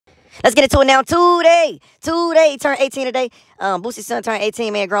Let's get into it now. Tootie turned 18 today. Boosie's son turned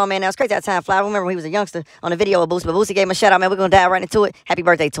 18, man, grown man now. It's crazy how time fly. I remember when he was a youngster on the video of Boosie, but Boosie gave him a shout out, man. We're going to dive right into it. Happy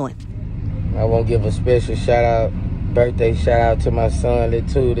birthday to him. I want to give a special birthday shout out to my son, Lil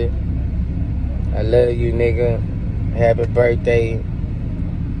Tootie. I love you, nigga. Happy birthday.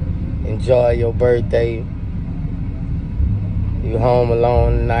 Enjoy your birthday. You home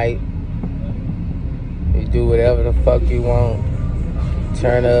alone tonight. You do whatever the fuck you want.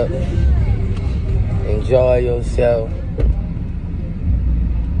 Turn up. Enjoy yourself.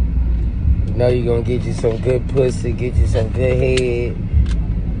 You know you're gonna get you some good pussy, get you some good head.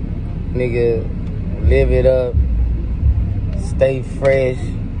 Nigga, live it up. Stay fresh.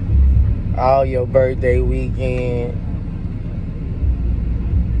 All your birthday weekend.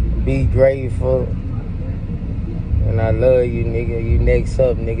 Be grateful. And I love you, nigga. You next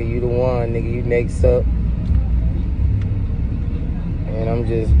up, nigga. You the one, nigga. You next up. And I'm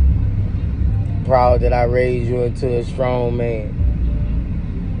just proud that I raised you into a strong man.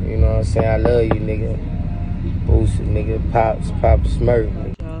 You know what I'm saying? I love you, nigga. Boosie, nigga. Pop Smirk,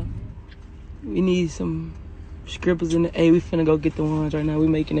 nigga. Y'all, we need some scribbles in the A. We finna go get the ones right now. We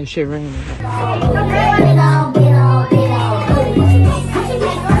making that shit rain.